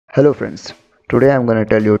Hello friends, today I'm gonna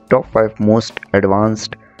tell you top 5 most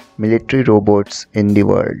advanced military robots in the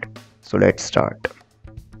world. So let's start.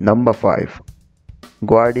 Number 5.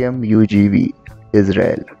 Guardium UGV,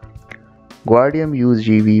 Israel. Guardium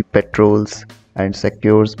UGV patrols and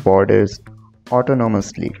secures borders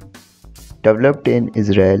autonomously. Developed in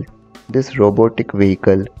Israel, this robotic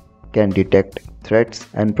vehicle can detect threats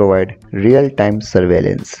and provide real-time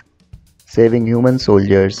surveillance, saving human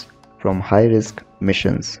soldiers from high-risk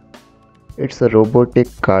missions. It's a robotic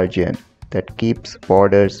guardian that keeps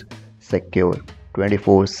borders secure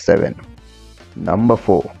 24/7. Number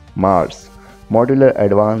 4. Mars Modular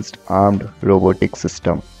Advanced Armed Robotic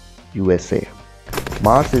System, USA.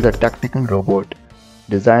 Mars is a tactical robot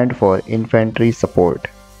designed for infantry support,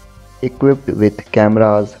 equipped with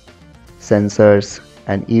cameras, sensors,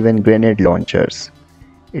 and even grenade launchers.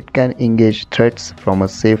 It can engage threats from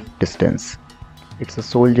a safe distance. It's a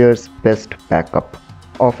soldier's best backup,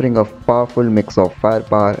 offering a powerful mix of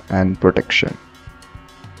firepower and protection.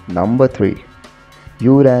 Number 3.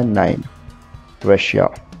 Uran 9, Russia.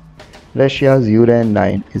 Russia's Uran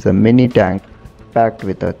 9 is a mini tank packed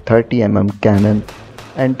with a 30 mm cannon,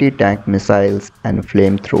 anti-tank missiles, and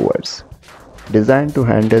flamethrowers. Designed to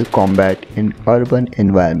handle combat in urban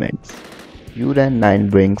environments, Uran 9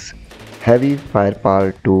 brings heavy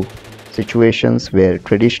firepower to situations where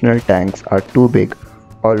traditional tanks are too big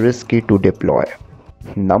or risky to deploy.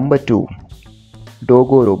 Number 2.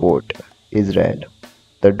 Dogo Robot, Israel.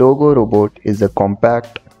 The Dogo robot is a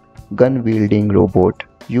compact, gun-wielding robot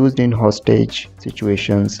used in hostage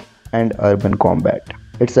situations and urban combat.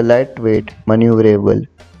 It's a lightweight, maneuverable,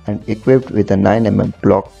 and equipped with a 9 mm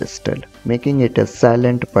block pistol, making it a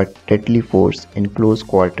silent but deadly force in close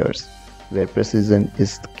quarters, where precision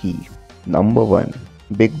is the key. Number 1.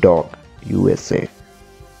 Bigdog, USA.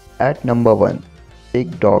 At number 1,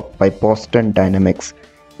 Bigdog by Boston Dynamics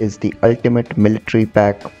is the ultimate military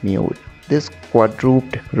pack mule. This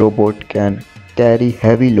quadruped robot can carry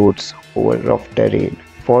heavy loads over rough terrain,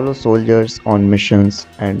 follow soldiers on missions,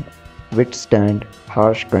 and withstand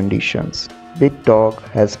harsh conditions. Bigdog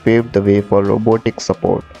has paved the way for robotic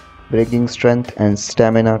support, bringing strength and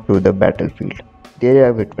stamina to the battlefield. There you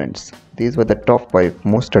have it, friends. These were the top 5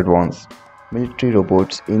 most advanced military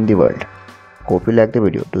robots in the world. Hope you like the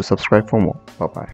video. Do subscribe for more. Bye bye.